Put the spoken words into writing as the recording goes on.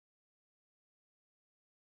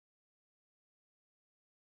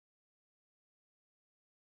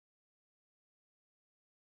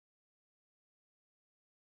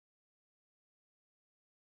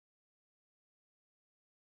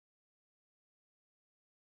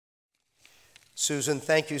Susan,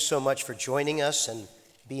 thank you so much for joining us and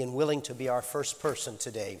being willing to be our first person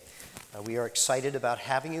today. We are excited about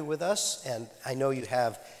having you with us, and I know you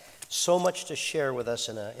have so much to share with us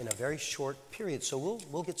in a very short period, so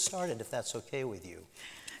we'll get started if that's okay with you.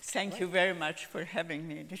 Thank you very much for having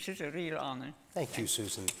me. This is a real honor. Thank you,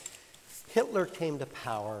 Susan. Hitler came to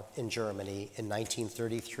power in Germany in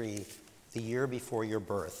 1933, the year before your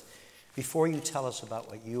birth. Before you tell us about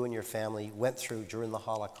what you and your family went through during the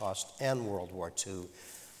Holocaust and World War II,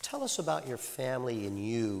 tell us about your family and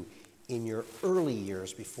you in your early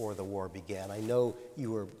years before the war began. I know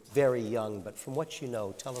you were very young, but from what you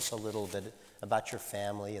know, tell us a little bit about your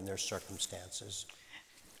family and their circumstances.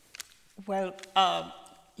 Well,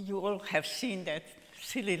 you all have seen that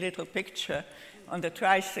silly little picture on the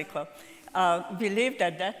tricycle. We lived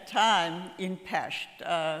at that time in Pest.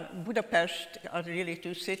 Budapest are really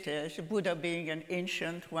two cities, Buda being an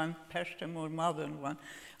ancient one, Pest a more modern one,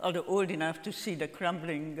 although old enough to see the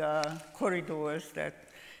crumbling corridors that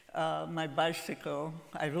I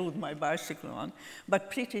rode my bicycle on. But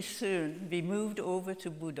pretty soon we moved over to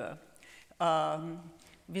Buda.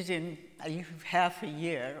 Within half a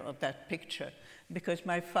year of that picture, because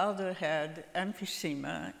my father had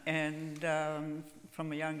emphysema and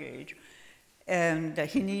from a young age, and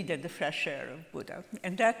he needed the fresh air of Buda.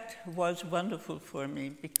 And that was wonderful for me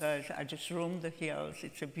because I just roamed the hills.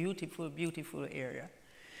 It's a beautiful, beautiful area.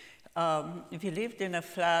 We lived in a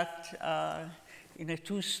flat, in a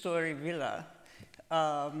two-story villa.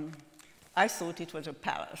 I thought it was a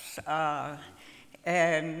palace,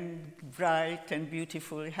 and bright and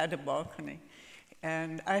beautiful. It had a balcony.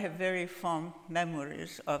 And I have very fond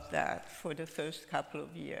memories of that for the first couple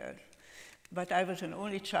of years. But I was an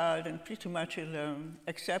only child and pretty much alone,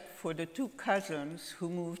 except for the two cousins who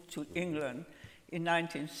moved to England in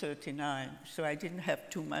 1939. So I didn't have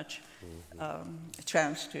too much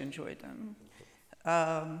chance to enjoy them.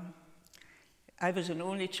 I was an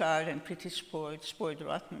only child and pretty spoiled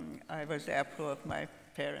rotten. I was the apple of my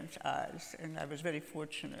parents' eyes, and I was very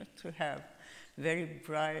fortunate to have very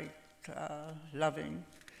bright, loving,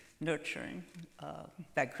 nurturing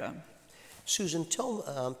background. Susan, tell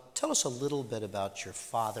us a little bit about your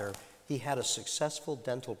father. He had a successful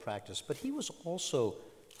dental practice, but he was also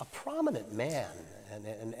a prominent man,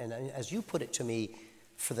 and as you put it to me,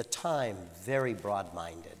 for the time, very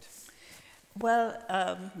broad-minded. Well,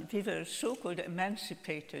 we were so-called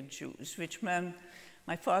emancipated Jews, which meant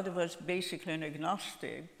my father was basically an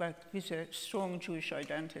agnostic, but with a strong Jewish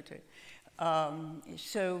identity.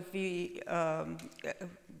 So we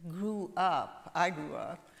grew up, I grew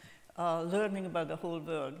up, learning about the whole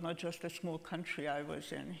world, not just the small country I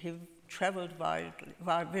was in. He traveled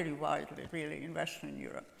very widely, really, in Western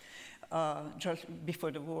Europe, just before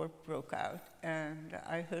the war broke out. And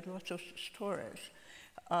I heard lots of stories.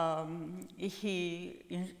 He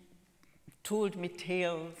told me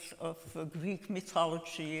tales of Greek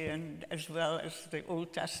mythology, and as well as the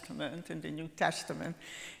Old Testament and the New Testament,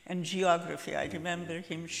 and geography. I remember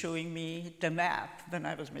him showing me the map when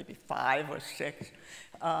I was maybe 5 or 6.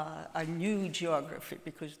 I knew geography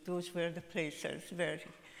because those were the places where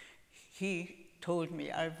he told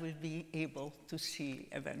me I will be able to see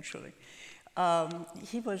eventually.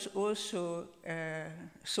 He was also a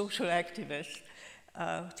social activist.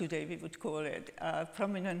 Today we would call it, a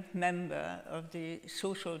prominent member of the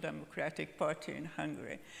Social Democratic Party in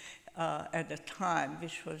Hungary at the time,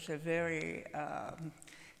 which was a very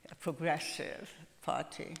progressive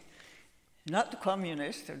party. Not the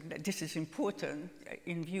communist, and this is important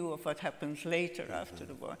in view of what happens later after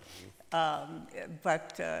the war,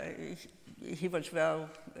 but he was well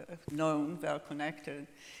known, well connected,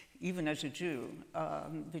 even as a Jew,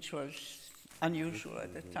 which was unusual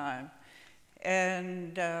at the time.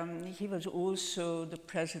 And he was also the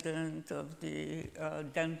president of the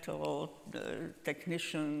Dental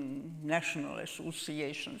Technician National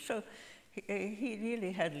Association. So he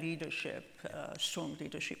really had leadership, strong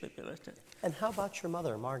leadership ability. And how about your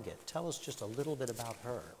mother, Margit? Tell us just a little bit about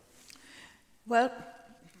her. Well,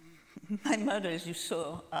 my mother, as you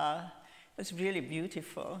saw, was really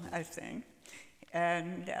beautiful, I think.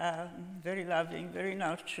 And very loving, very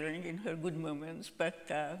nurturing in her good moments, but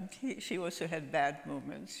she also had bad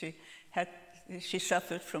moments. She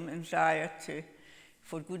suffered from anxiety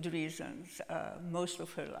for good reasons most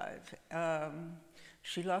of her life.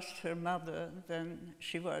 She lost her mother when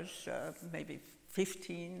she was maybe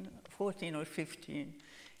 14 or 15,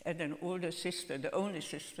 and an older sister, the only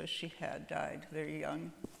sister she had, died very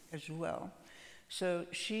young as well. So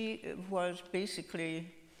she was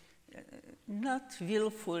basically not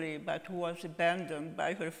willfully, but was abandoned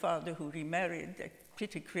by her father, who remarried a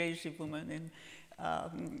pretty crazy woman in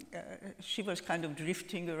She was kind of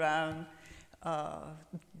drifting around,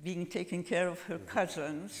 being taken care of her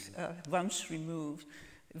cousins, once removed,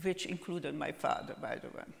 which included my father, by the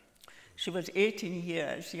way. She was 18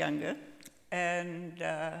 years younger, and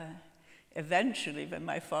eventually, when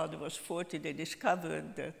my father was 40, they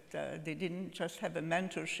discovered that they didn't just have a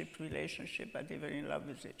mentorship relationship, but they were in love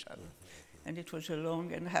with each other. And it was a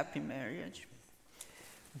long and happy marriage.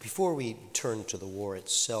 Before we turn to the war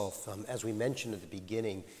itself, as we mentioned at the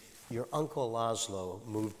beginning, your uncle Laszlo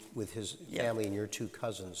moved with his family and your two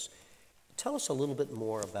cousins. Tell us a little bit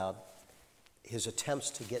more about his attempts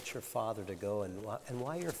to get your father to go and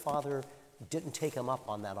why your father didn't take him up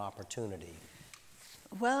on that opportunity.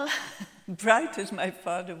 Well, bright as my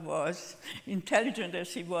father was, intelligent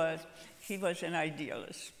as he was an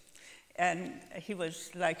idealist. And he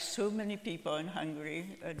was, like so many people in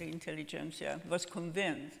Hungary, the intelligentsia, was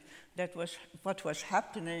convinced that what was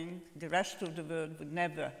happening, the rest of the world would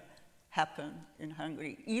never happen in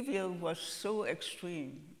Hungary. Evil was so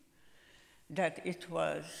extreme that it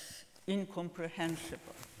was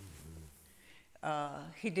incomprehensible.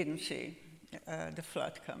 He didn't see the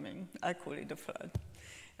flood coming. I call it the flood.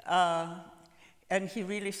 And he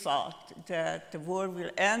really thought that the war will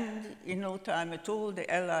end in no time at all,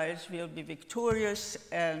 the Allies will be victorious,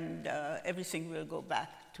 and everything will go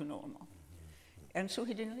back to normal. And so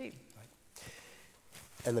he didn't leave.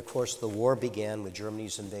 And of course, the war began with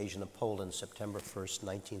Germany's invasion of Poland, September 1st,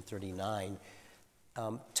 1939.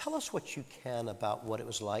 Tell us what you can about what it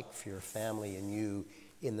was like for your family and you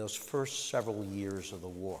in those first several years of the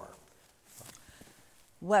war.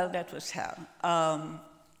 Well, that was hell.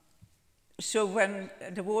 So when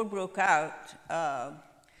the war broke out,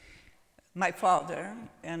 my father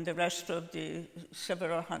and the rest of the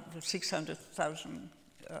 600,000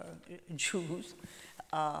 Jews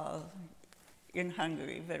in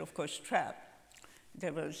Hungary were, of course, trapped.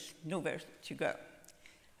 There was nowhere to go.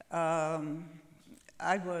 I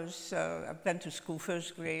went to school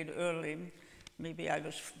first grade early. Maybe I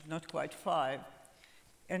was not quite 5.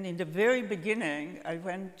 And in the very beginning, I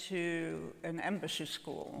went to an embassy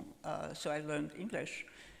school, so I learned English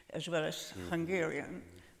as well as Hungarian.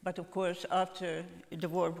 But of course, after the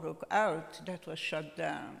war broke out, that was shut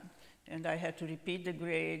down, and I had to repeat the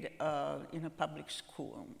grade in a public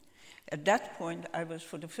school. At that point, I was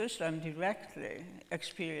for the first time directly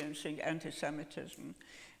experiencing anti-Semitism.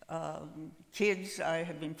 Kids I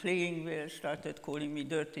had been playing with started calling me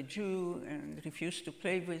dirty Jew and refused to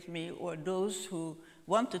play with me, or those who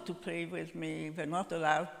wanted to play with me were not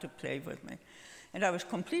allowed to play with me. And I was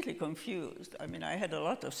completely confused. I mean, I had a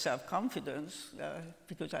lot of self-confidence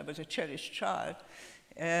because I was a cherished child,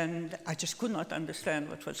 and I just could not understand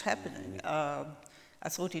what was happening. I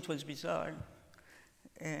thought it was bizarre.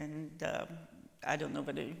 And I don't know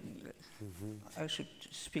whether I should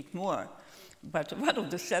speak more. But one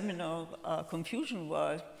of the seminal confusion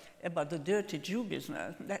was about the dirty Jew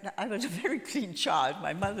business. That I was a very clean child.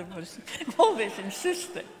 My mother was always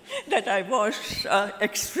insisting that I wash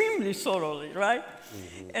extremely thoroughly, right?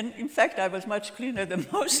 And in fact, I was much cleaner than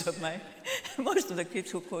most of the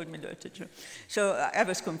kids who called me dirty Jew. So I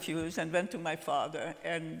was confused and went to my father.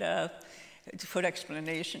 And for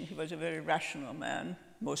explanation, he was a very rational man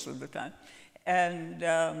most of the time. And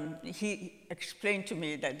he explained to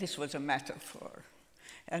me that this was a metaphor.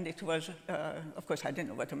 And it was, of course, I didn't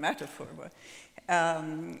know what a metaphor was.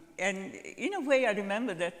 And in a way, I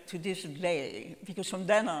remember that to this day, because from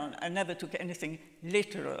then on, I never took anything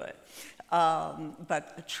literally,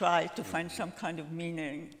 but tried to find some kind of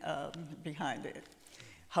meaning behind it.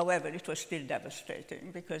 However, it was still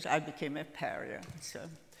devastating, because I became a pariah. So.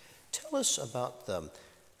 Tell us about the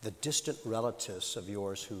distant relatives of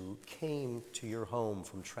yours who came to your home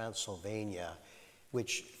from Transylvania,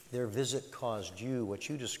 which their visit caused you what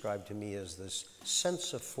you described to me as this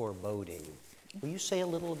sense of foreboding. Will you say a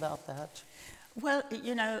little about that? Well,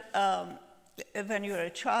 you know, when you're a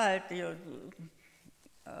child, your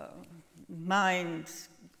mind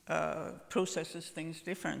processes things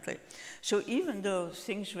differently. So even though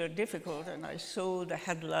things were difficult, and I saw the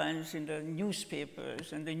headlines in the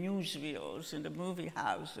newspapers and the newsreels and the movie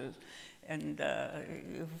houses, and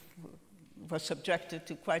was subjected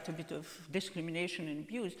to quite a bit of discrimination and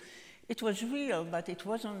abuse, it was real, but it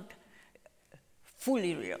wasn't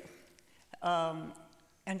fully real.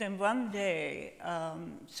 And then one day,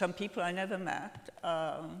 some people I never met,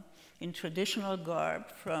 in traditional garb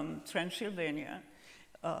from Transylvania,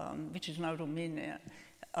 which is now Romania,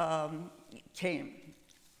 came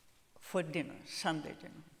for dinner, Sunday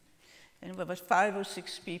dinner. And there was 5 or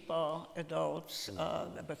 6 people, adults,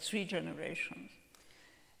 about 3 generations.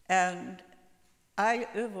 And I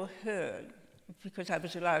overheard because I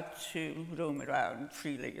was allowed to roam around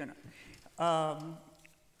freely, you know.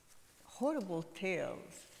 Horrible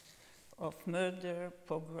tales of murder,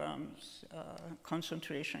 pogroms,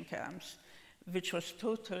 concentration camps, which was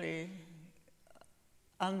totally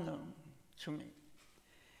unknown to me.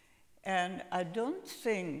 And I don't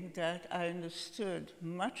think that I understood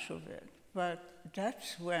much of it, but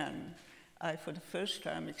that's when I, for the first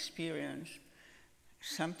time, experienced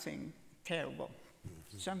something terrible.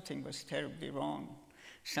 Something was terribly wrong.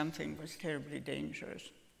 Something was terribly dangerous.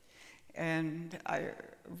 And I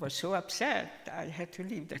was so upset, I had to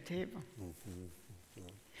leave the table.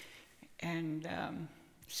 And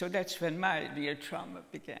so that's when my real trauma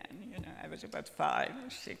began. You know, I was about 5 or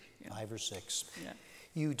 6. You know. 5 or 6. Yeah.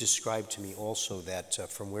 You described to me also that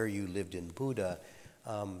from where you lived in Buda,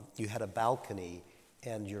 you had a balcony,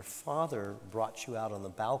 and your father brought you out on the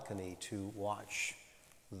balcony to watch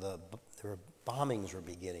the bombings were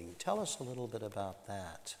beginning. Tell us a little bit about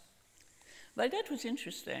that. Well, that was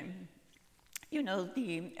interesting. You know,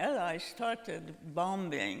 the Allies started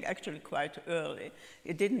bombing actually quite early.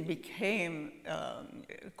 It didn't become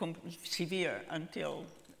severe until,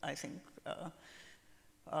 I think,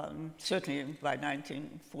 certainly by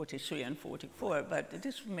 1943 and 44, but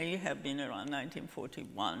this may have been around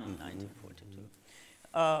 1941,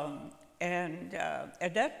 1942. And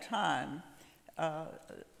at that time,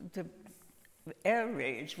 the air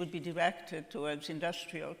raids would be directed towards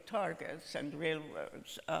industrial targets and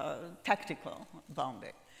railroads, tactical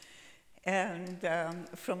bombing. And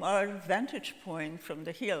from our vantage point from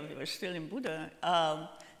the hill, we were still in Buda,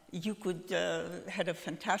 you could had a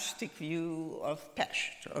fantastic view of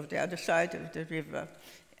Pest, of the other side of the river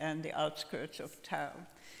and the outskirts of town.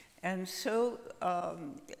 And so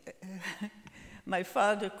my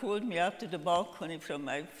father called me up to the balcony from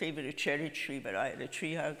my favorite cherry tree, where I had a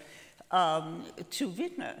tree house, to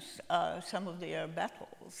witness some of the air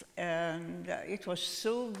battles. And it was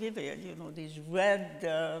so vivid, you know, these red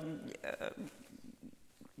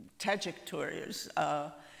trajectories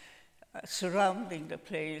surrounding the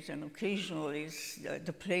planes, and occasionally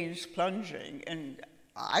the planes plunging. And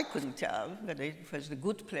I couldn't tell whether it was the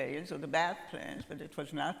good planes or the bad planes, whether it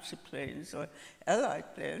was Nazi planes or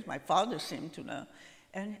Allied planes. My father seemed to know.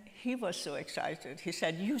 And he was so excited. He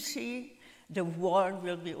said, "You see, the war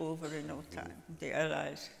will be over in no time. The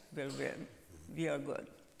Allies will win. We are good."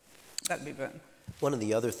 But we won. One of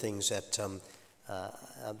the other things that,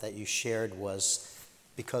 that you shared was,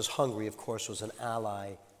 because Hungary, of course, was an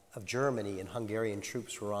ally of Germany, and Hungarian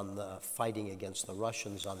troops were on the fighting against the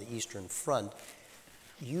Russians on the Eastern Front,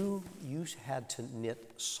 you had to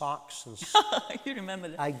knit socks and You remember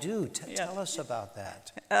that? I do. Tell us about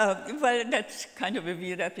that. Well, that's kind of a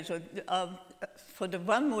weird episode. For the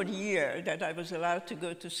one more year that I was allowed to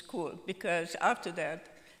go to school, because after that,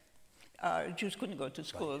 Jews couldn't go to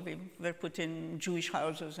school. Right. We were put in Jewish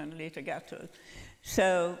houses and later ghettos.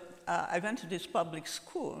 So I went to this public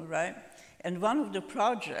school, right? And one of the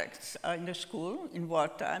projects in the school in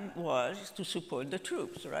wartime was to support the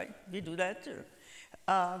troops, right? We do that too.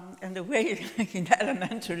 And the way in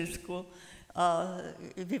elementary school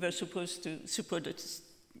we were supposed to support the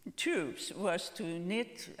troops was to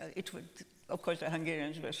knit. Of course, the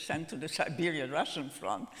Hungarians were sent to the Siberian-Russian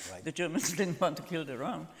front. Right. The Germans didn't want to kill their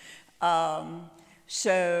own.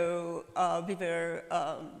 So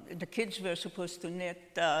the kids were supposed to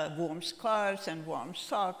knit warm scarves and warm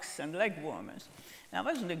socks and leg warmers. Now, I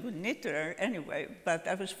wasn't a good knitter anyway, but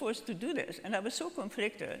I was forced to do this, and I was so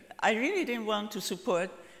conflicted. I really didn't want to support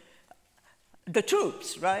the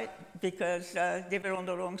troops, right, because they were on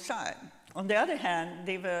the wrong side. On the other hand,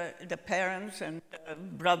 they were the parents and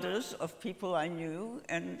brothers of people I knew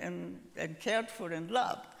and cared for and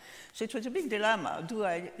loved. So it was a big dilemma. Do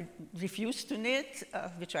I refuse to knit,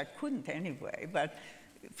 which I couldn't anyway, but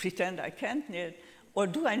pretend I can't knit, or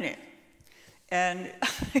do I knit? And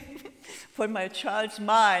for my child's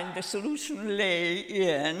mind, the solution lay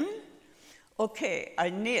in, okay, I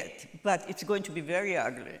knit, but it's going to be very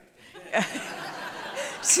ugly.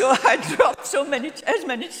 So I dropped as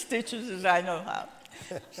many stitches as I know how.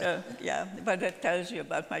 So, yeah, but that tells you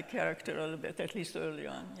about my character a little bit, at least early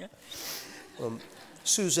on, yeah.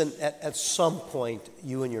 Susan, at some point,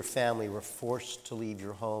 you and your family were forced to leave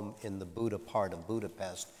your home in the Buda part of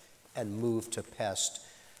Budapest and move to Pest.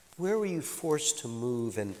 Where were you forced to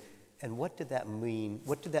move, and what did that mean?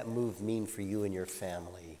 What did that move mean for you and your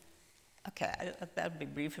family? Okay, I'll be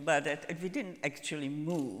brief about it. We didn't actually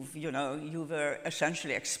move, you know, you were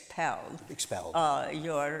essentially expelled. Expelled.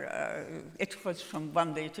 It was from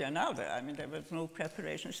one day to another. I mean, there was no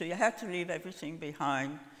preparation, so you had to leave everything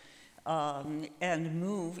behind. and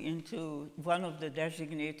move into one of the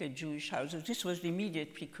designated Jewish houses. This was the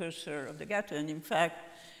immediate precursor of the ghetto, and in fact,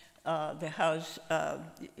 the house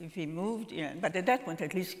we moved in, but at that point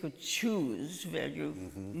at least you could choose where you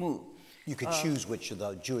move. You could choose which of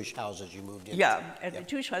the Jewish houses you moved into. Yeah, and the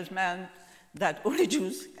Jewish house meant that only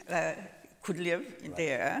Jews could live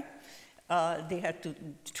there. They had to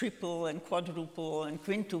triple and quadruple and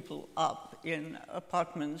quintuple up in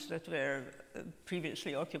apartments that were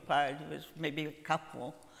previously occupied with maybe a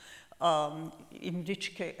couple.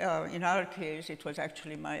 In our case, it was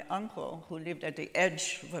actually my uncle who lived at the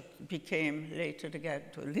edge of what became later the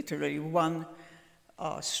ghetto, literally one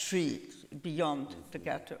street beyond the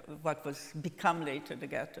ghetto, what was become later the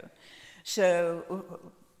ghetto. So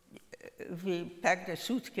we packed a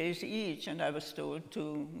suitcase each, and I was told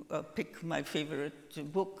to pick my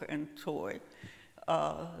favorite book and toy,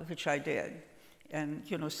 which I did. And,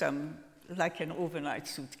 you know, like an overnight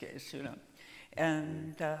suitcase, you know.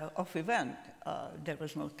 And off we went. There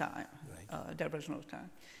was no time. Right. There was no time.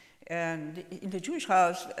 And in the Jewish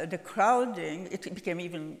house, the crowding, it became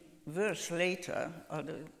even worse later.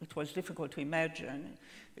 It was difficult to imagine.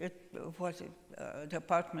 The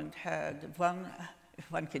apartment had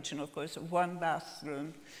one kitchen, of course, one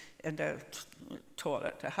bathroom, and a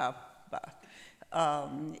toilet, a half bath.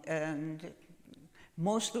 And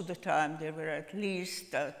most of the time, there were at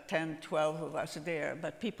least 10, 12 of us there,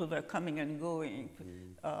 but people were coming and going.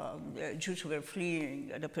 Jews were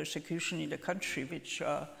fleeing the persecution in the country, which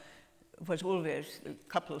was always a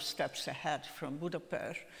couple of steps ahead from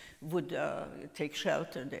Budapest, would take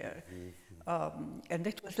shelter there. And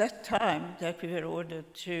it was that time that we were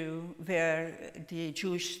ordered to wear the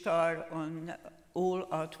Jewish star on all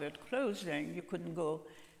outward clothing. You couldn't go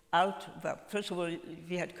out. Well, first of all,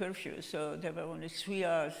 we had curfew, so there were only 3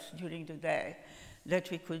 hours during the day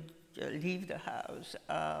that we could leave the house.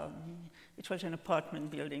 It was an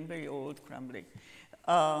apartment building, very old, crumbling.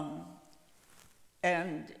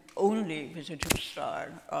 And only with a Jewish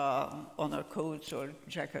star on our coats or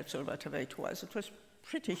jackets or whatever it was. It was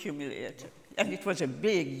pretty humiliating. And it was a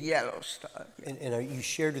big yellow star. And you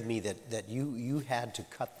shared with me that you had to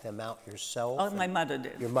cut them out yourself? Oh, my mother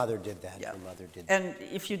did. Your mother did that? Yeah. Your mother did that. And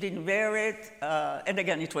if you didn't wear it, and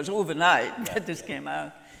again, it was overnight that this came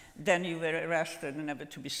out, then you were arrested and never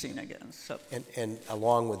to be seen again. So. And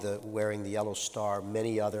along with wearing the yellow star,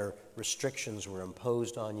 many other restrictions were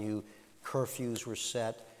imposed on you, curfews were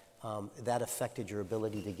set, that affected your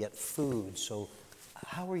ability to get food. So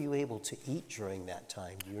how were you able to eat during that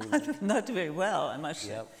time? Do you remember? Not very well, I must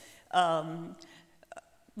say.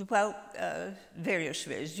 Well, various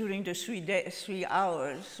ways. During the 3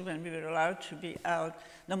 hours when we were allowed to be out,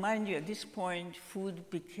 now mind you, at this point, food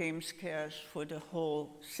became scarce for the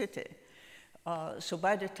whole city. So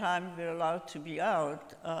by the time we were allowed to be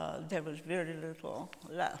out, there was very little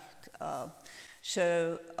left.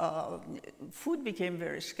 So food became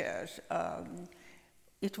very scarce.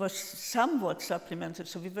 It was somewhat supplemented,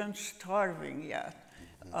 so we weren't starving yet.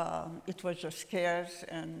 It was just scarce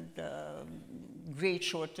and great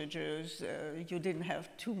shortages. You didn't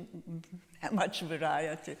have too much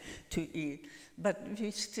variety to eat. But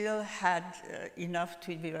we still had enough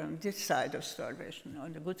to be on this side of starvation,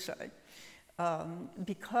 on the good side.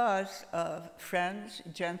 Because friends,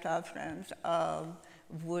 Gentile friends,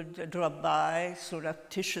 would drop by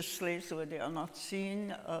surreptitiously so they are not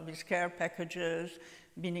seen with care packages,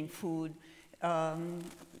 meaning food.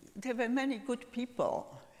 There were many good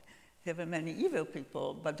people. There were many evil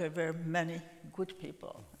people, but there were many good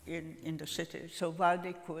people in the city. So while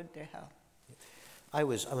they could, they helped. I'm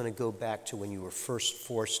going to go back to when you were first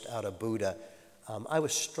forced out of Buda. I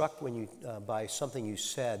was struck when by something you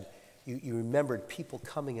said. You remembered people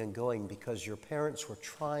coming and going because your parents were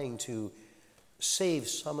trying to save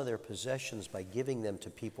some of their possessions by giving them to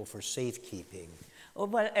people for safekeeping. Oh,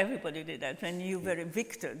 well, everybody did that. When you were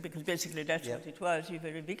evicted, because basically that's what it was, you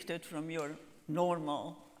were evicted from your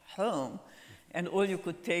normal home, and all you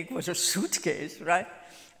could take was a suitcase, right?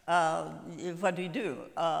 What do? You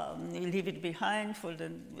leave it behind for the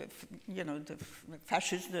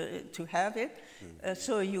fascists to have it.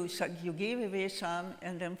 So you gave away some,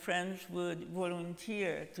 and then friends would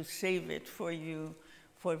volunteer to save it for you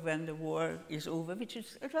for when the war is over, which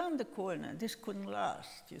is around the corner. This couldn't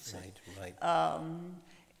last, you see. Right.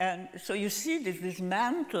 And so you see this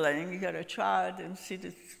dismantling, you're a child, and see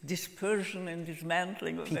this dispersion and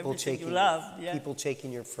dismantling of everything you love. Yeah. People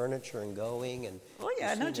taking your furniture and going. And oh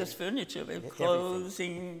yeah, not just furniture, but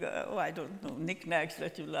clothing, I don't know, knickknacks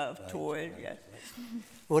that you love, toys, yeah. I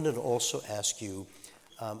wanted to also ask you,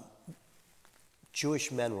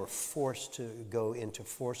 Jewish men were forced to go into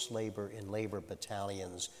forced labor in labor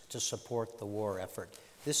battalions to support the war effort.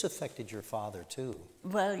 This affected your father, too.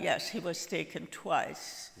 Well, yes, he was taken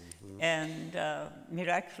twice. And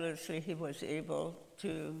miraculously, he was able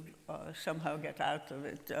to somehow get out of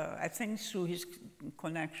it. I think through his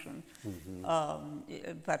connection,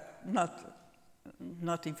 but not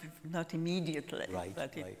immediately, Right,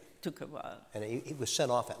 but it took a while. And he was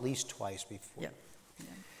sent off at least twice before. Yeah.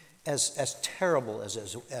 As terrible as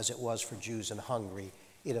it was for Jews in Hungary,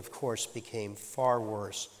 it of course became far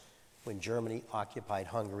worse when Germany occupied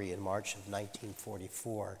Hungary in March of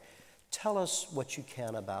 1944. Tell us what you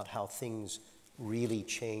can about how things really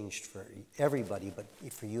changed for everybody, but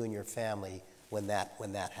for you and your family when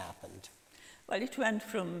that happened. Well, it went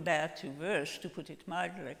from bad to worse, to put it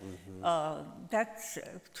mildly. That's,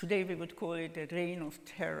 today we would call it a reign of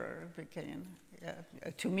terror.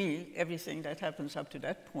 To me, everything that happens up to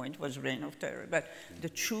that point was reign of terror. But the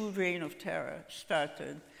true reign of terror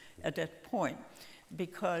started at that point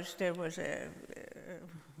because there was a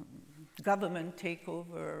government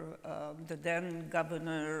takeover. The then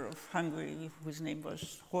governor of Hungary, whose name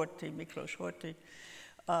was Miklos Horthy,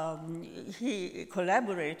 he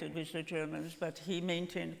collaborated with the Germans, but he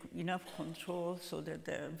maintained enough control so that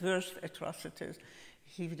the worst atrocities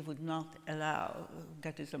he would not allow.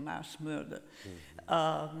 That is a mass murder.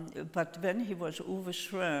 But when he was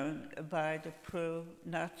overthrown by the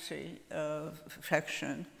pro-Nazi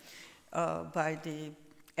faction, by the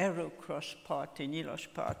Arrow Cross Party, Nyilas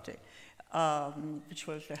Party, which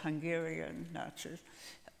was the Hungarian Nazis,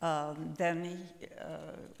 then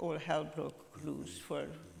all hell broke loose for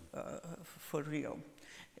real.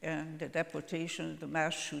 And the deportations, the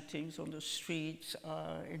mass shootings on the streets,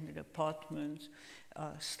 in the apartments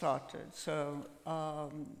started. So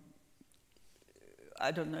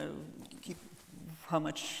I don't know how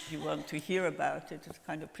much you want to hear about it. It's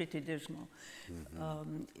kind of pretty dismal.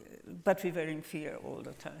 But we were in fear all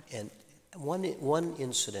the time. And one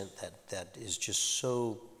incident that is just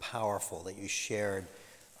so powerful that you shared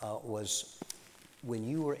was when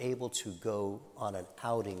you were able to go on an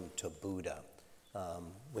outing to Buda,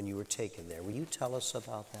 when you were taken there. Will you tell us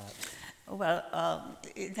about that? Well,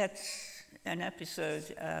 that's an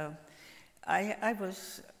episode. I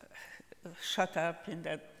was shut up in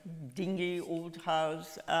that dingy old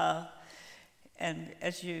house, and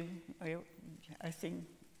as you, I think,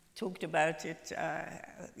 talked about it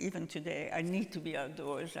even today, I need to be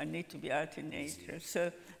outdoors, I need to be out in nature.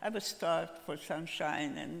 So I was starved for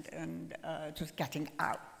sunshine and just getting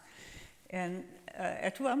out. And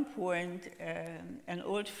at one point, an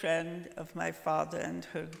old friend of my father and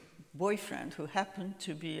her boyfriend, who happened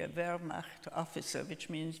to be a Wehrmacht officer, which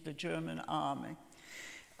means the German army,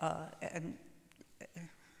 and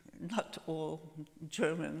not all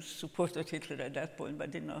Germans supported Hitler at that point,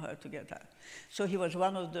 but didn't know how to get out. So he was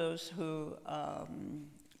one of those who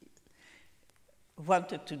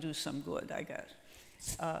wanted to do some good, I guess.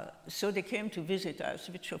 So they came to visit us,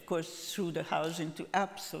 which of course threw the house into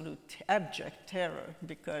absolute abject terror,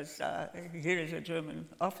 because here is a German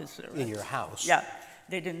officer. Right? In your house? Yeah,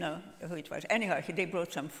 they didn't know who it was. Anyhow, they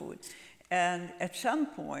brought some food. And at some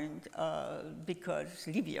point, because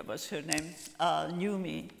Livia was her name, knew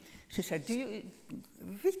me, she said,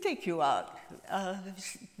 we take you out.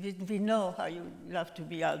 We know how you love to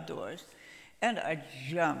be outdoors. And I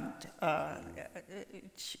jumped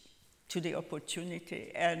to the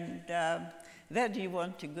opportunity. And where do you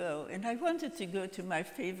want to go? And I wanted to go to my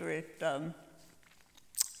favorite,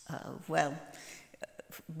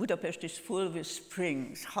 Budapest is full with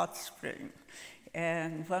springs, hot springs.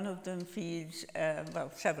 And one of them feeds,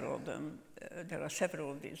 several of them, there are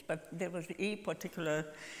several of these, but there was a particular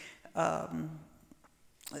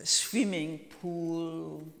swimming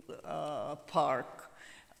pool park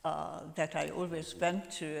that I always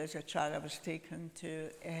went to as a child. I was taken to,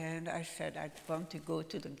 and I said, I want to go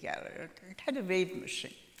to the gallery. It had a wave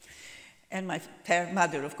machine. And my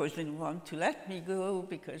mother, of course, didn't want to let me go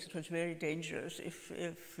because it was very dangerous.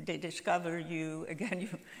 If they discover you, again,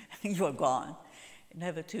 you are gone,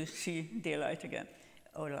 never to see daylight again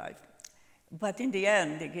or life. But in the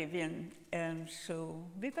end, they gave in, and so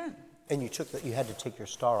we went. And you had to take your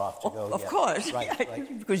star off to go. Of course, right, yeah,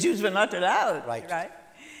 right. Because Jews were not allowed, right?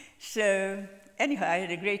 So anyhow, I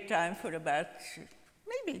had a great time for about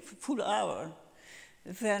maybe a full hour.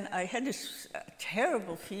 Then I had this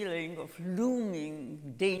terrible feeling of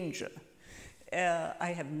looming danger.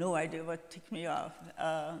 I have no idea what took me off.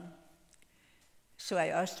 So I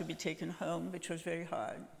asked to be taken home, which was very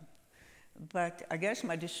hard. But I guess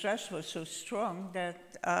my distress was so strong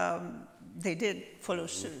that they did follow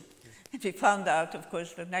suit. We found out, of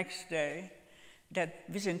course, the next day that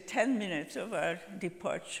within 10 minutes of our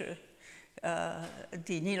departure,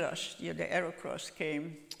 the Nilas, the Aerocross,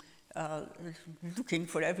 came looking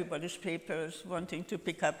for everybody's papers, wanting to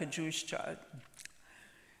pick up a Jewish child.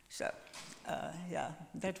 So, yeah,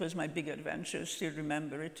 that was my big adventure. Still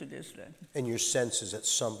remember it to this day. And your sense is that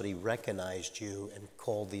somebody recognized you and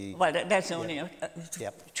called the... Well, that's only a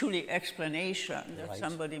Yep. truly explanation that Right.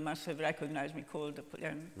 somebody must have recognized me, called the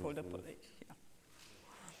police. Yeah.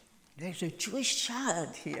 There's a Jewish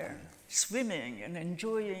child here, swimming and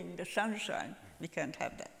enjoying the sunshine. We can't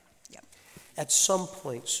have that. Yeah. At some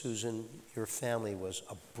point, Susan, your family was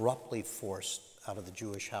abruptly forced out of the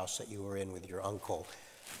Jewish house that you were in with your uncle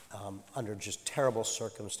under just terrible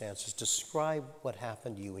circumstances. Describe what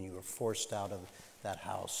happened to you when you were forced out of that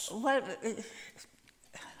house. Well,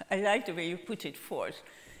 I like the way you put it, forced.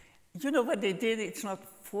 You know what they did? It's not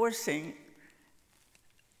forcing.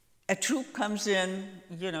 A troop comes in,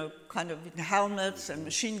 you know, kind of with helmets and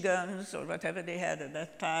machine guns or whatever they had at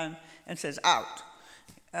that time, and says, out.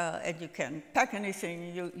 And you can't pack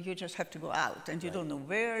anything, you just have to go out. And you don't know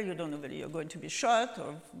where, you don't know whether you're going to be shot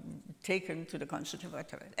or taken to the concentration,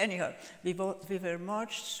 whatever. Anyhow, we were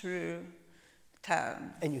marched through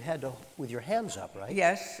town. And you had to, with your hands up, right?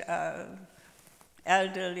 Yes,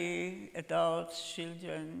 elderly, adults,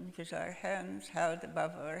 children, with our hands held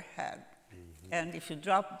above our head. Mm-hmm. And if you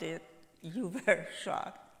dropped it, you were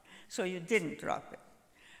shot. So you didn't drop it.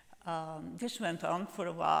 This went on for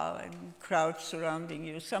a while, and crowds surrounding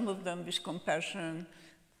you, some of them with compassion,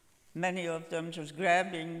 many of them just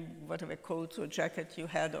grabbing whatever coat or jacket you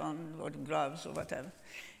had on, or gloves or whatever.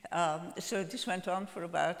 So this went on for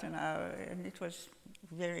about an hour, and it was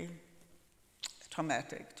very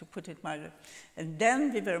traumatic, to put it mildly. And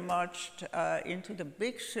then we were marched into the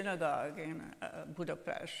big synagogue in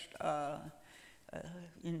Budapest,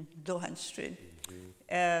 in Dohány Street. Mm-hmm.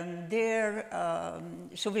 And there,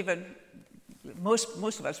 so we were,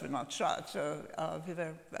 most of us were not shot, so we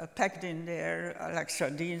were packed in there like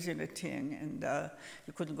sardines in a tin, and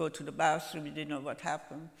you couldn't go to the bathroom, you didn't know what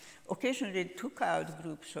happened. Occasionally they took out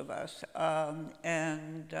groups of us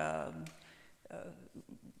and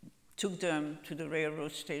took them to the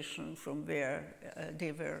railroad station from where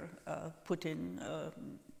they were put in,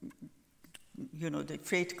 you know, the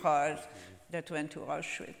freight cars that went to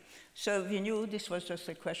Auschwitz. So we knew this was just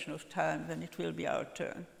a question of time when it will be our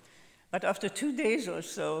turn. But after 2 days or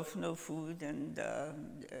so of no food and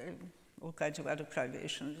all kinds of other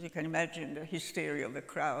privations, you can imagine the hysteria of a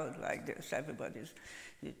crowd like this, everybody's,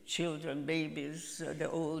 the children, babies, the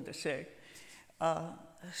old, the sick.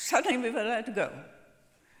 Suddenly we were let go.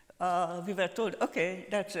 We were told, okay,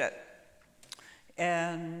 that's it.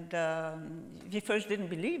 And we first didn't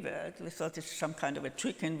believe it. We thought it's some kind of a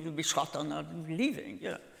trick and we'll be shot on our leaving,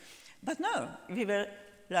 you know. But no, we were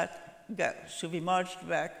let go. So we marched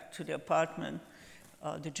back to the apartment,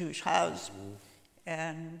 the Jewish house,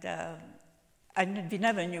 and we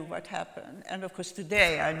never knew what happened. And of course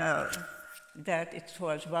today I know that it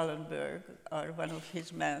was Wallenberg, or one of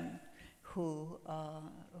his men, who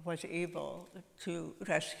was able to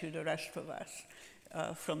rescue the rest of us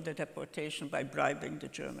from the deportation by bribing the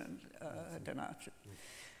Germans, the Nazis.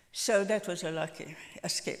 So that was a lucky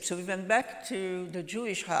escape. So we went back to the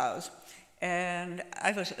Jewish house, and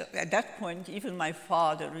I was, at that point, even my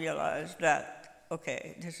father realized that,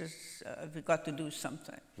 okay, this is, we got to do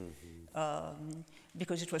something. Mm-hmm.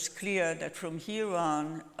 Because it was clear that from here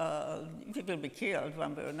on, we will be killed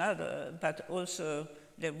one way or another, but also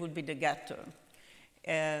there would be the ghetto.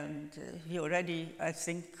 And he already, I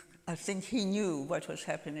think he knew what was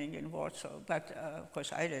happening in Warsaw, but of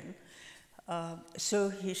course I didn't. So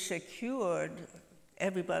he secured,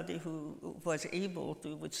 everybody who was able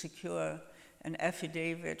to would secure an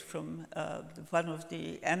affidavit from one of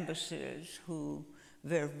the embassies who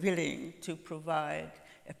were willing to provide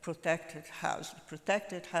a protected house. A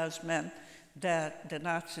protected house meant that the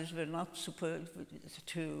Nazis were not supposed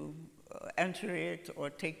to enter it or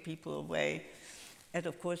take people away. And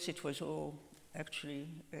of course it was all actually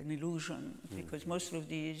an illusion, because most of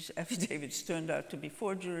these affidavits turned out to be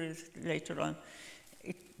forgeries later on.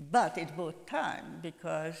 But it bought time,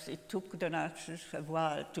 because it took the Nazis a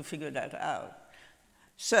while to figure that out.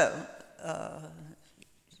 So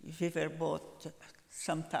we were bought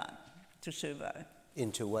some time to survive.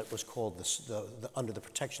 Into what was called under the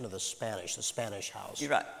protection of the Spanish house.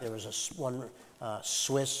 You're right. There was one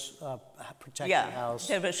Swiss protected house.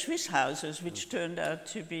 There were Swiss houses which turned out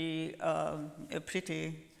to be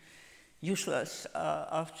pretty useless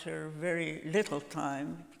after very little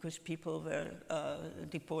time, because people were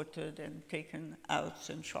deported and taken out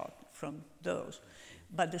and shot from those.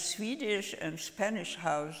 But the Swedish and Spanish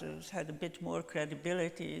houses had a bit more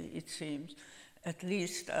credibility, it seems, at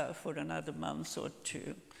least for another month or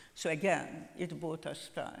two. So again, it bought us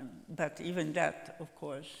time. But even that, of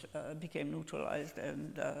course, became neutralized,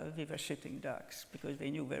 and we were sitting ducks because they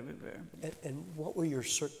knew where we were. And what were your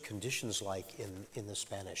conditions like in the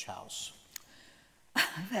Spanish house?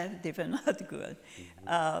 Well, they were not good.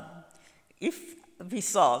 If we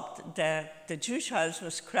thought that the Jewish house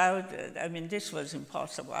was crowded, I mean, this was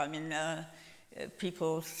impossible. I mean,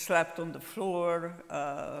 people slept on the floor.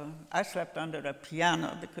 I slept under a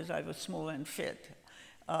piano because I was small and fit.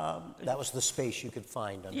 That was the space you could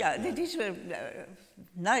find. Yeah, these were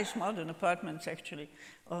nice modern apartments, actually,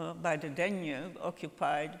 by the Danube,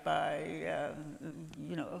 occupied by,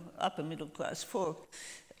 upper middle class folk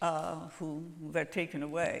who were taken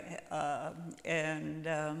away.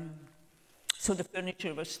 So the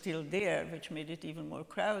furniture was still there, which made it even more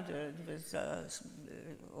crowded with,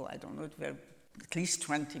 I don't know, there were at least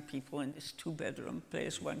 20 people in this two-bedroom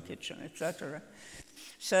place, one kitchen, etc.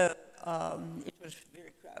 So it was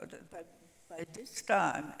very crowded. But by this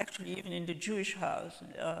time, actually even in the Jewish house,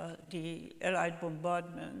 the Allied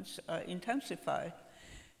bombardments intensified,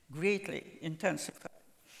 greatly intensified.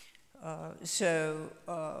 So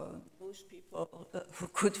most people who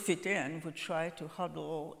could fit in would try to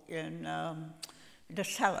huddle in the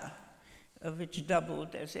cellar, which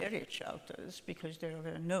doubled as air raid shelters because there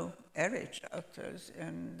were no air raid shelters,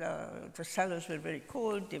 and the cellars were very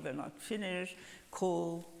cold, they were not finished,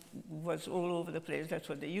 coal was all over the place, that's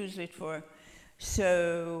what they used it for.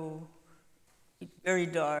 So very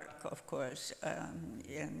dark, of course,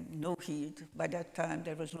 and no heat. By that time,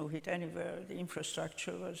 there was no heat anywhere. The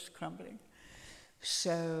infrastructure was crumbling.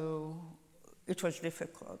 So it was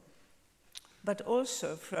difficult. But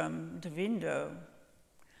also from the window,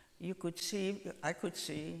 I could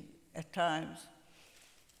see at times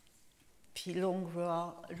a long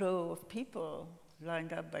row of people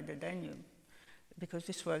lined up by the Danube, because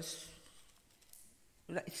it's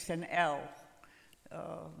an L.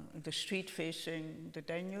 The street facing the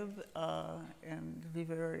Danube, and we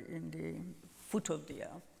were in the foot of the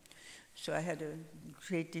L. So I had a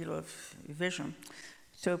great deal of vision.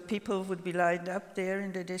 So people would be lined up there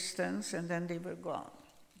in the distance, and then they were gone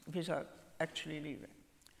without actually leaving.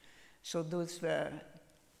 So those were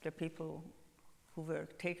the people who were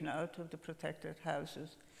taken out of the protected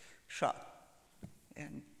houses, shot,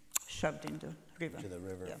 and shoved in the river. To the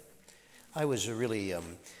river. Yeah. I was really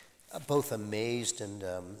both amazed and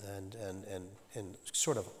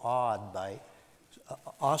sort of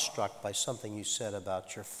awestruck by something you said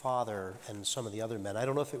about your father and some of the other men. I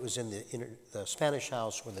don't know if it was in the Spanish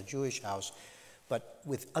house or the Jewish house, but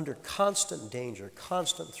under constant danger,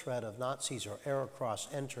 constant threat of Nazis or Aerocross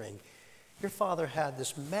entering, your father had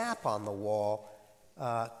this map on the wall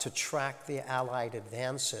to track the Allied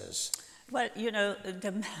advances. Well,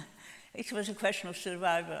 it was a question of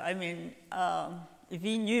survival. I mean,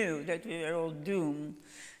 we knew that we were all doomed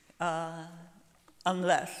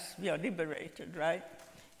unless we are liberated, right,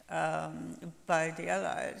 by the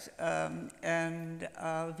Allies. And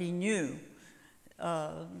we knew,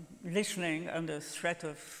 listening under threat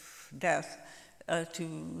of death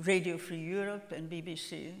to Radio Free Europe and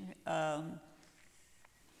BBC,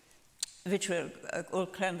 which were all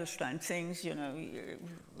clandestine things,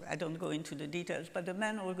 I don't go into the details, but the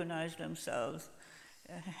men organized themselves.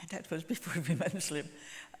 That was before women's lib.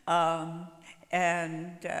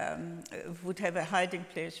 And would have a hiding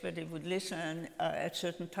place where they would listen at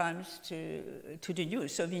certain times to the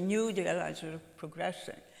news. So we knew the Allies were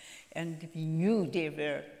progressing, and we knew they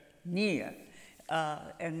were near,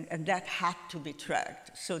 and that had to be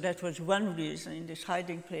tracked. So that was one reason in this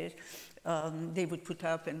hiding place they would put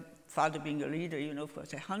up, and father being a leader,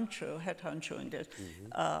 was a head honcho in this.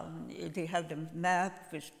 They have the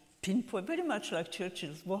map with pinpoint, very much like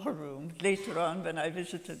Churchill's war room. Later on, when I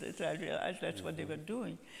visited it, I realized that's what they were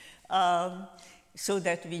doing, so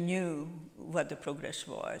that we knew what the progress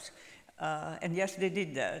was. And yes, they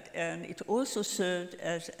did that. And it also served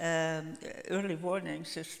as an early warning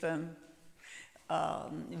system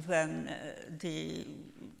when the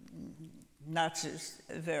Nazis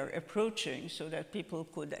were approaching, so that people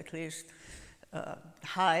could at least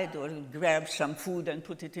hide or grab some food and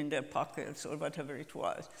put it in their pockets or whatever it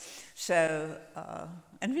was. So,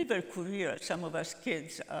 and we were couriers. Some of us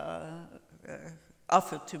kids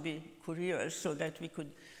offered to be couriers so that we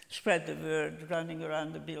could spread the word running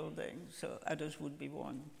around the building so others would be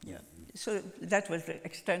warned. Yeah. So that was the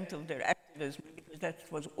extent of their activism, because that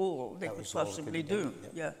was all they could possibly do.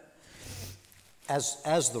 Yeah.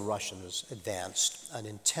 As the Russians advanced, an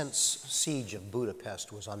intense siege of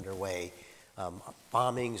Budapest was underway.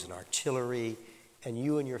 bombings and artillery, and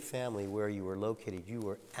you and your family, where you were located, you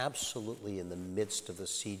were absolutely in the midst of the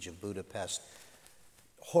siege of Budapest.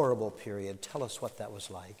 Horrible period. Tell us what that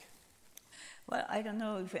was like. Well, I don't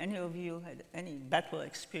know if any of you had any battle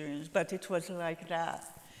experience, but it was like that.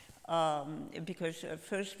 Because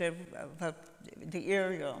first the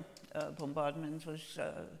aerial bombardment was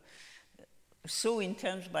so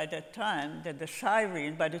intense by that time that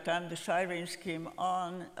by the time the sirens came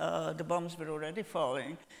on, the bombs were already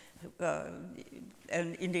falling.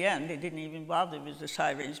 And in the end, they didn't even bother with the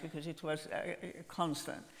sirens because it was a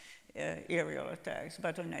constant aerial attacks.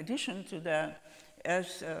 But in addition to that,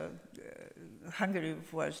 as Hungary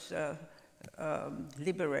was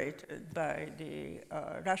liberated by the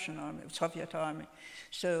Russian army, Soviet army,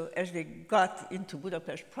 so as they got into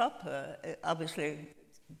Budapest proper, obviously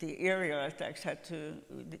the aerial attacks had to,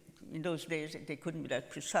 in those days they couldn't be that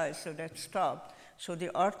precise, so that stopped. So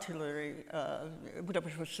the artillery,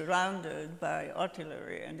 Budapest was surrounded by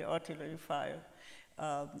artillery, and the artillery fire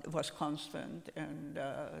was constant and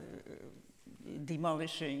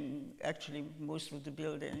demolishing actually most of the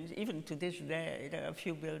buildings. Even to this day, there are a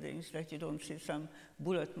few buildings that you don't see some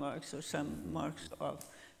bullet marks or some marks of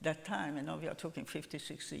that time, and now we are talking 50,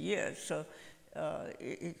 60 years. So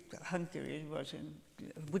Hungary was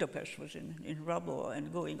Budapest was in rubble,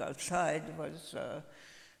 and going outside was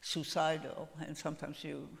suicidal, and sometimes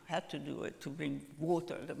you had to do it to bring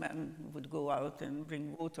water. The men would go out and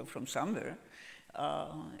bring water from somewhere.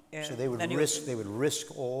 So they would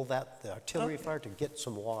risk all that, the artillery fire, to get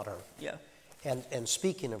some water. Yeah. And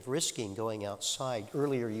speaking of risking going outside,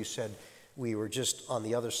 earlier you said we were just on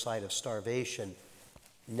the other side of starvation.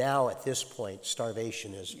 Now at this point,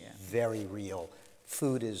 starvation is very real.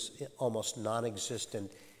 Food is almost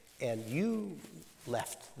non-existent, and you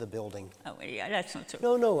left the building. Oh, yeah, that's not true.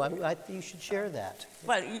 No, you should share that.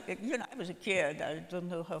 Well, you know, I was a kid. I don't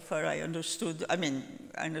know how far I understood. I mean,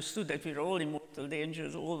 I understood that we were all in mortal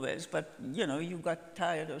dangers always, but, you know, you got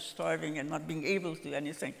tired of starving and not being able to do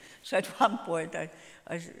anything. So at one point, I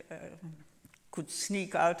could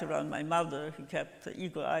sneak out around my mother, who kept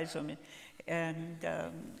eagle eyes on me, and,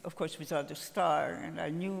 of course, without a star, and I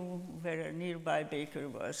knew where a nearby baker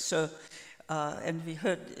was. So. And we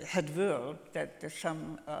had word that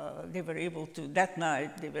they were able to, that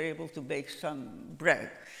night, they were able to bake some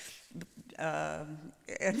bread.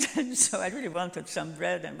 And so I really wanted some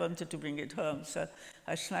bread and wanted to bring it home. So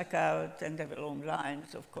I snuck out, and there were long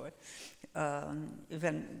lines, of course.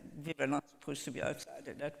 Even we were not supposed to be outside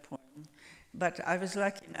at that point. But I was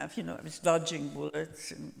lucky enough, you know, I was dodging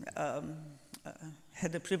bullets, and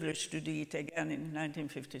had the privilege to do it again in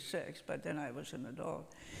 1956, but then I was an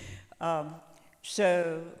adult.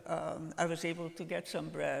 So I was able to get some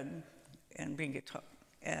bread and bring it home.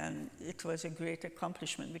 And it was a great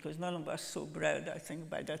accomplishment because none of us saw bread, I think,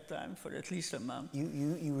 by that time for at least a month.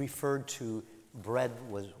 You referred to bread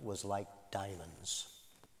was like diamonds.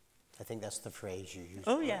 I think that's the phrase you used.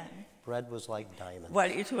 Oh, yeah. Bread was like diamonds. Well,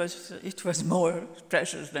 it was more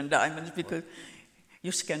precious than diamonds because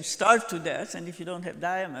you can starve to death, and if you don't have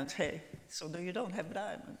diamonds, hey, so you don't have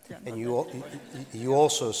diamonds. Yeah, and you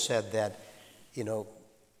also said that, you know,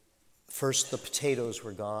 first the potatoes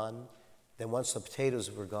were gone, then once the potatoes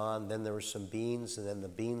were gone, then there were some beans, and then the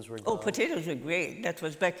beans were gone. Oh, potatoes were great. That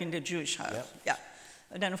was back in the Jewish house. Yep. Yeah.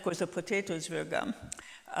 And then, of course, the potatoes were gone.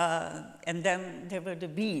 And then there were the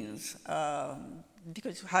beans,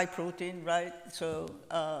 because high protein, right? So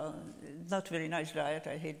not very nice diet.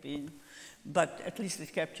 I hate beans. But at least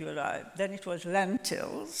it kept you alive. Then it was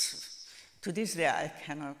lentils. To this day, I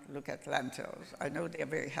cannot look at lentils. I know they're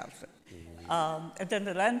very healthy. And then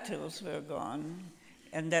the lentils were gone,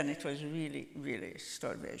 and then it was really, really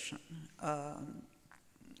starvation.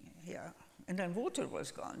 Yeah. And then water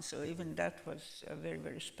was gone, so even that was very,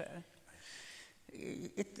 very spare.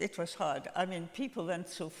 It was hard. I mean, people went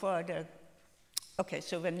so far that, okay,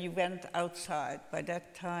 so when you went outside, by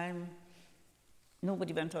that time,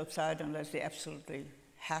 nobody went outside unless they absolutely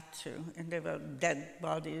had to, and there were dead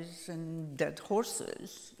bodies and dead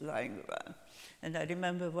horses lying around. And I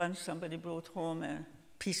remember once somebody brought home a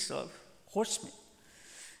piece of horse meat.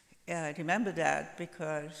 Yeah, I remember that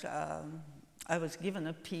because I was given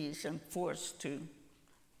a piece and forced to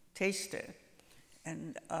taste it.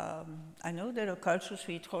 And I know there are cultures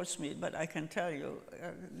who eat horse meat, but I can tell you,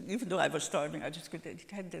 even though I was starving, I just could, it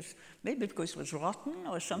had this, maybe because it was rotten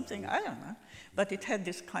or something, I don't know, but it had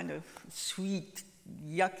this kind of sweet,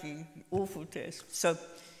 yucky, awful taste. So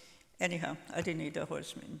anyhow, I didn't eat the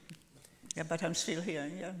horse meat. Yeah, but I'm still here,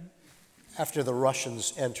 yeah. After the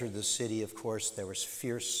Russians entered the city, of course, there was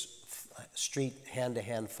fierce street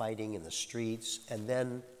hand-to-hand fighting in the streets, and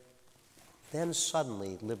then then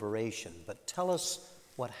suddenly liberation. But tell us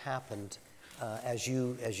what happened as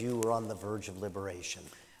you were on the verge of liberation.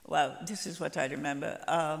 Well, this is what I remember.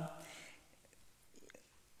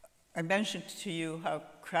 I mentioned to you how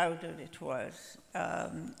crowded it was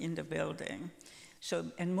in the building. So,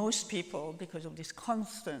 and most people, because of this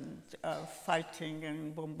constant fighting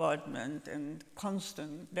and bombardment and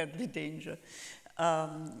constant deadly danger,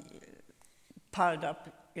 piled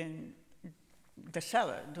up in the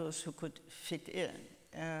cellar, those who could fit in.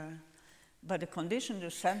 But the conditions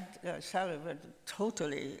of the cellar were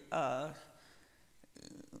totally,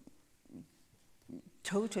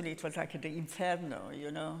 it was like the inferno, you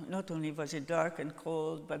know. Not only was it dark and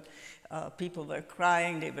cold, but people were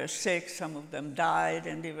crying, they were sick, some of them died,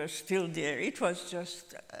 and they were still there. It was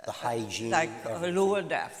just the hygiene, like lower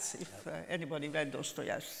depths, if anybody read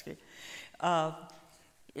Dostoevsky.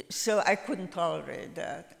 So I couldn't tolerate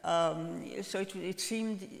that. So it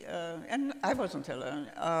seemed, and I wasn't alone.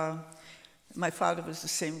 My father was the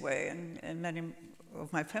same way, and many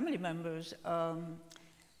of my family members.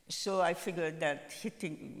 So I figured that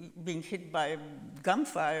being hit by a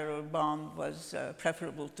gunfire or bomb was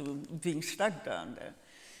preferable to being stuck down there.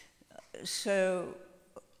 So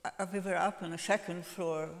we were up on a second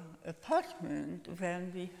floor apartment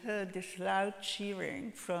when we heard this loud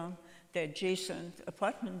cheering from the adjacent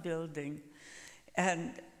apartment building.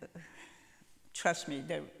 And trust me,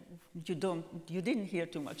 you didn't hear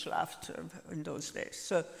too much laughter in those days.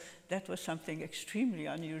 So that was something extremely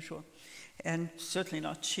unusual, and certainly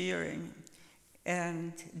not cheering.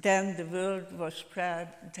 And then the word was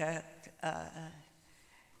spread that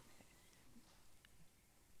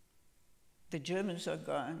the Germans are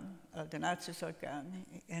gone, the Nazis are gone,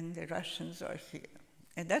 and the Russians are here.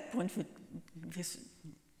 At that point,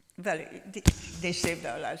 they saved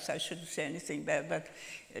our lives. I shouldn't say anything bad, but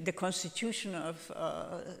the constitution of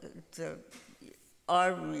the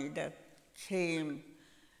army that came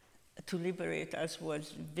to liberate us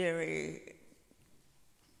was very...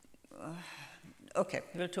 okay,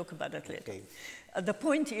 we'll talk about that later. Okay. The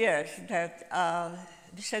point is that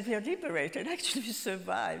we said we are liberated. Actually, we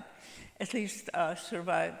survived, at least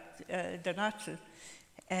survived the Nazis.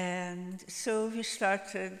 And so we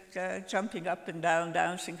started jumping up and down,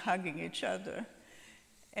 dancing, hugging each other.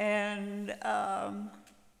 And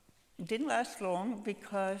it didn't last long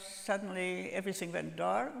because suddenly everything went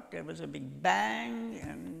dark. There was a big bang,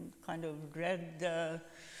 and kind of red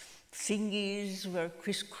thingies were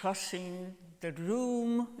crisscrossing the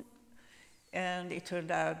room. And it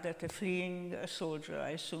turned out that a fleeing soldier,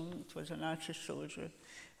 I assume it was a Nazi soldier,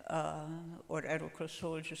 or Aerocross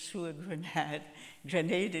soldier, threw a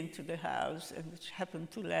grenade into the house, and which happened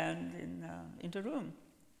to land in the room.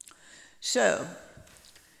 So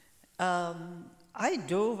I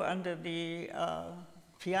dove under the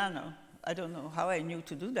piano. I don't know how I knew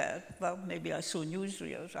to do that. Well, maybe I saw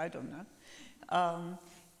newsreels, I don't know.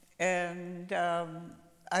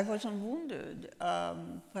 I wasn't wounded,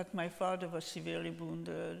 but my father was severely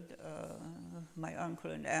wounded. My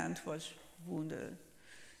uncle and aunt was wounded.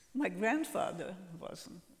 My grandfather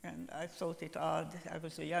wasn't, and I thought it odd. I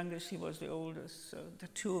was the youngest, he was the oldest, so the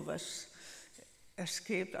two of us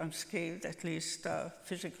escaped unscathed, at least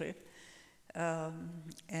physically.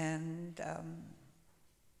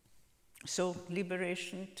 So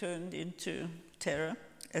liberation turned into terror,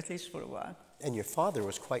 at least for a while. And your father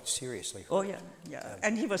was quite seriously hurt. Oh, yeah.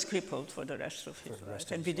 And he was crippled for the rest of his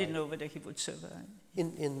life, and we didn't know whether he would survive.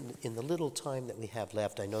 In the little time that we have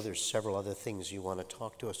left, I know there's several other things you want to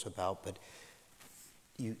talk to us about, but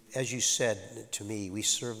as you said to me, we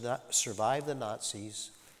survived the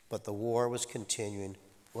Nazis, but the war was continuing.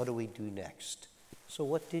 What do we do next? So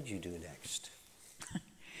what did you do next?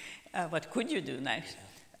 What could you do next?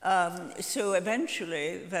 So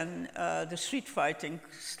eventually, when the street fighting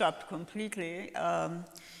stopped completely,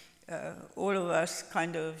 all of us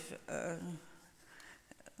kind of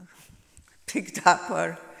picked up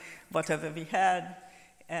whatever we had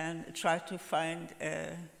and tried to find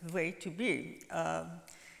a way to be. One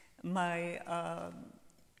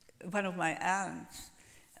of my aunts,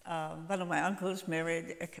 one of my uncles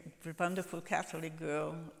married a wonderful Catholic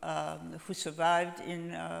girl who survived in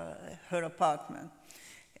her apartment.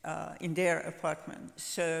 In their apartment.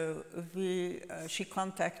 So she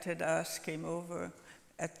contacted us, came over,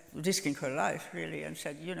 risking her life really, and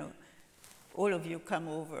said, you know, all of you come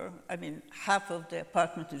over. I mean, half of the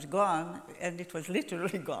apartment is gone, and it was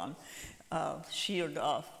literally gone, sheared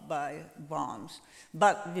off by bombs.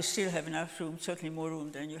 But we still have enough room, certainly more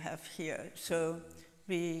room than you have here. So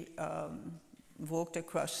we walked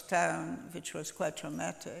across town, which was quite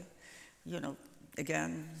traumatic, you know,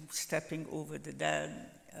 again, stepping over the dead.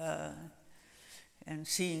 and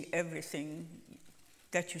seeing everything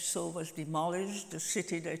that you saw was demolished, the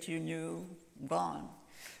city that you knew, gone,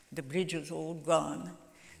 the bridges all gone.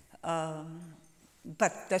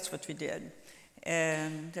 But that's what we did.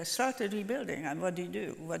 And I started rebuilding. And what do you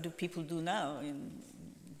do? What do people do now in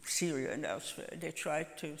Syria and elsewhere? They try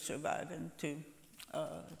to survive and to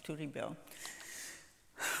rebuild.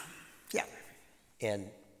 Yeah. And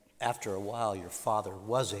after a while, your father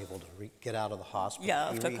was able to get out of the hospital. Yeah,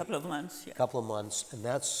 after a couple of months. Yeah. A couple of months, and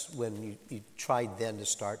that's when you tried then to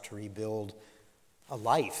start to rebuild a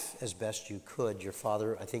life as best you could. Your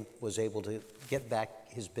father, I think, was able to get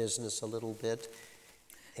back his business a little bit.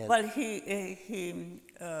 And well,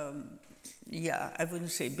 yeah, I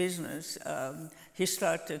wouldn't say business. He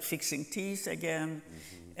started fixing teeth again,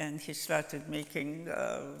 and he started making,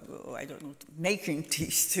 making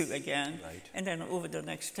teeth too again. Right. And then over the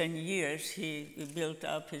next 10 years, he built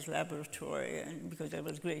up his laboratory, and because there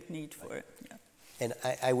was great need for it. Yeah. And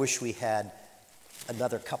I wish we had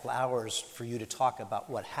another couple hours for you to talk about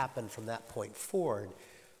what happened from that point forward.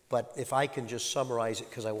 But if I can just summarize it,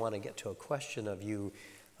 because I want to get to a question of you.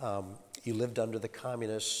 You lived under the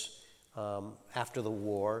communists after the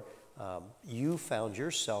war. You found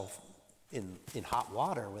yourself in hot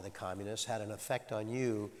water with the communists, had an effect on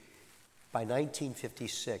you. By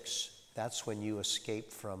 1956, that's when you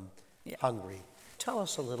escaped from Hungary. Tell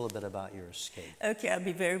us a little bit about your escape. Okay, I'll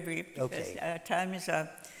be very brief because Okay. Time is up.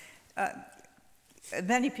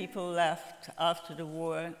 Many people left after the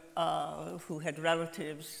war who had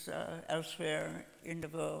relatives elsewhere in the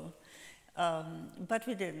world. But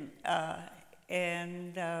we didn't,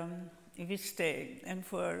 and we stayed. And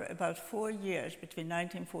for about 4 years, between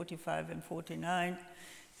 1945 and 49,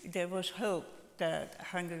 there was hope that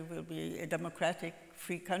Hungary will be a democratic,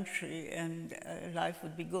 free country and life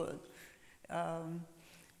would be good.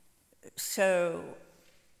 So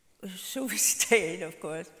we stayed, of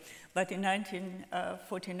course. But in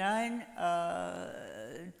 1949,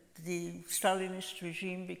 the Stalinist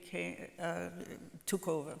regime took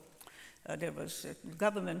over. There was a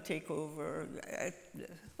government takeover.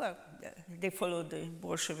 They followed the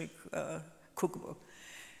Bolshevik cookbook.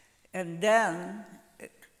 And then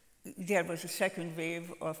there was a second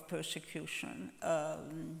wave of persecution,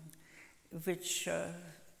 which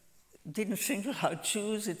didn't single out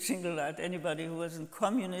Jews, it singled out anybody who wasn't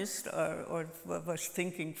communist or was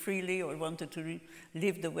thinking freely or wanted to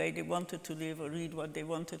live the way they wanted to live or read what they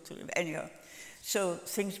wanted to live. Anyhow, so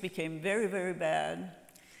things became very, very bad.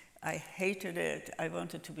 I hated it. I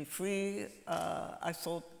wanted to be free. I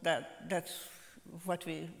thought that that's what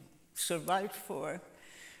we survived for.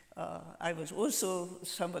 I was also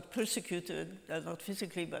somewhat persecuted, not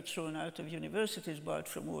physically, but thrown out of universities, barred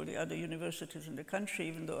from all the other universities in the country,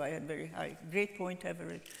 even though I had very high grade point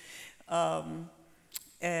average. I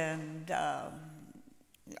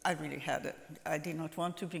really had it. I did not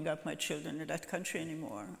want to bring up my children in that country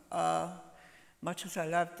anymore. Much as I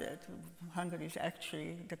loved it, Hungary is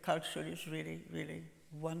actually, the culture is really, really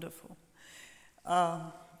wonderful.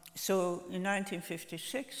 So in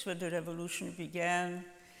 1956, when the revolution began,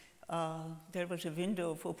 there was a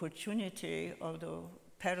window of opportunity, although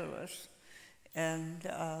perilous, and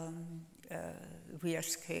we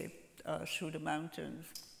escaped through the mountains.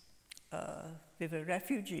 We were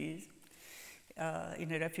refugees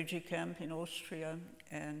in a refugee camp in Austria,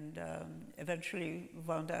 and eventually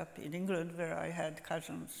wound up in England, where I had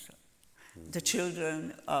cousins, the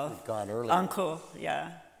children of uncle,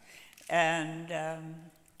 yeah. And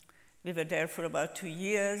we were there for about 2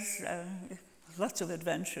 years, lots of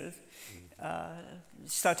adventures,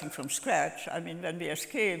 starting from scratch. I mean, when we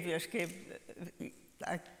escaped,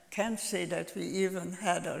 I can't say that we even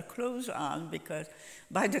had our clothes on, because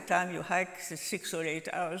by the time you hike 6 or 8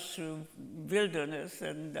 hours through wilderness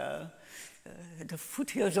and the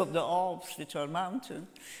foothills of the Alps, which are mountains,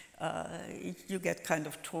 you get kind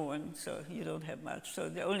of torn, so you don't have much. So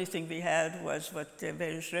the only thing we had was what the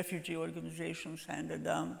various refugee organizations handed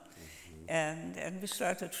down, and we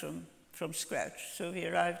started from scratch. So we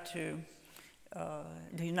arrived to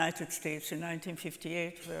the United States in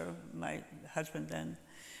 1958, where my husband then,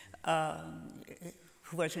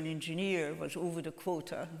 who was an engineer, was over the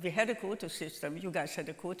quota. We had a quota system. You guys had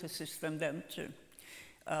a quota system then too,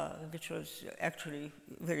 which was actually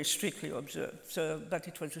very strictly observed. So, but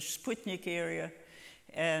it was a Sputnik area,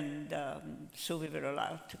 and so we were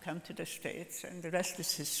allowed to come to the States, and the rest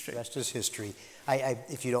is history. The rest is history.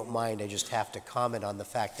 If you don't mind, I just have to comment on the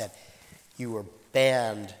fact that you were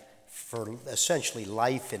banned for essentially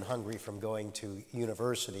life in Hungary from going to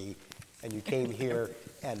university, and you came here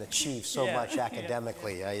and achieved so much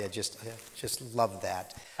academically. I just love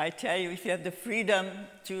that. I tell you, if you have the freedom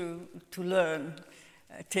to learn,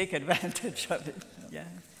 take advantage of it. Yeah.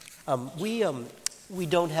 We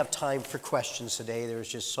don't have time for questions today. There's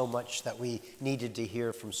just so much that we needed to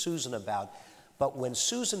hear from Susan about. But when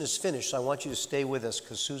Susan is finished, I want you to stay with us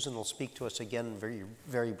because Susan will speak to us again very,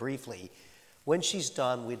 very briefly. When she's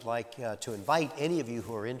done, we'd like to invite any of you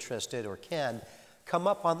who are interested or can come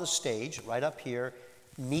up on the stage right up here,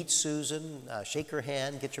 meet Susan, shake her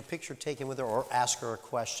hand, get your picture taken with her, or ask her a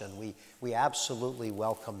question. We absolutely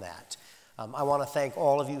welcome that. I want to thank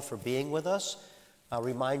all of you for being with us. I'll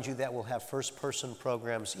remind you that we'll have first-person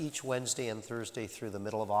programs each Wednesday and Thursday through the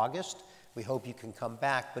middle of August. We hope you can come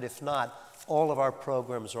back, but if not, all of our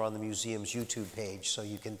programs are on the museum's YouTube page, so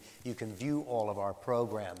you can view all of our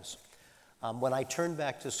programs. When I turn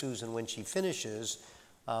back to Susan when she finishes,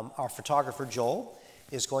 our photographer Joel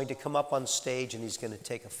is going to come up on stage and he's going to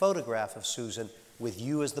take a photograph of Susan with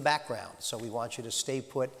you as the background. So we want you to stay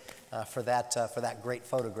put for that great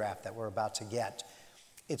photograph that we're about to get.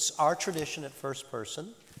 It's our tradition at First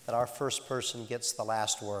Person that our first person gets the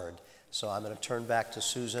last word. So I'm going to turn back to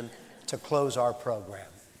Susan to close our program.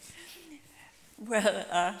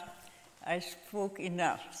 Well, I spoke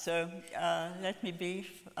enough, so let me be.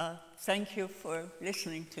 Thank you for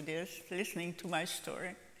listening to this, listening to my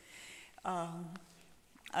story.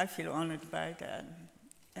 I feel honored by that.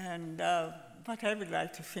 And what I would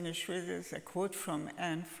like to finish with is a quote from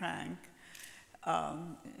Anne Frank,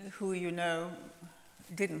 who you know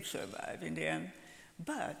didn't survive in the end,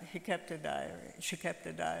 but she kept a diary.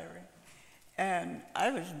 And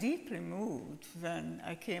I was deeply moved when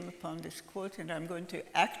I came upon this quote, and I'm going to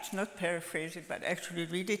not paraphrase it, but actually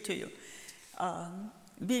read it to you.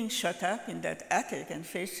 Being shut up in that attic and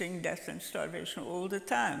facing death and starvation all the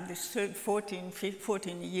time, this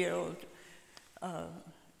 14-year-old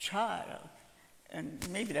child, and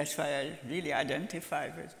maybe that's why I really identify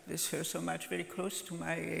with her so much, very close to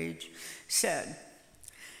my age, said,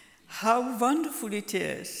 "How wonderful it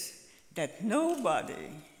is that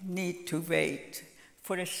nobody need to wait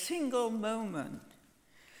for a single moment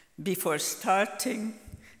before starting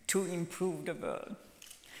to improve the world."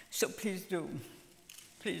 So please do.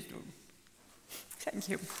 Please do. Thank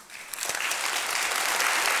you.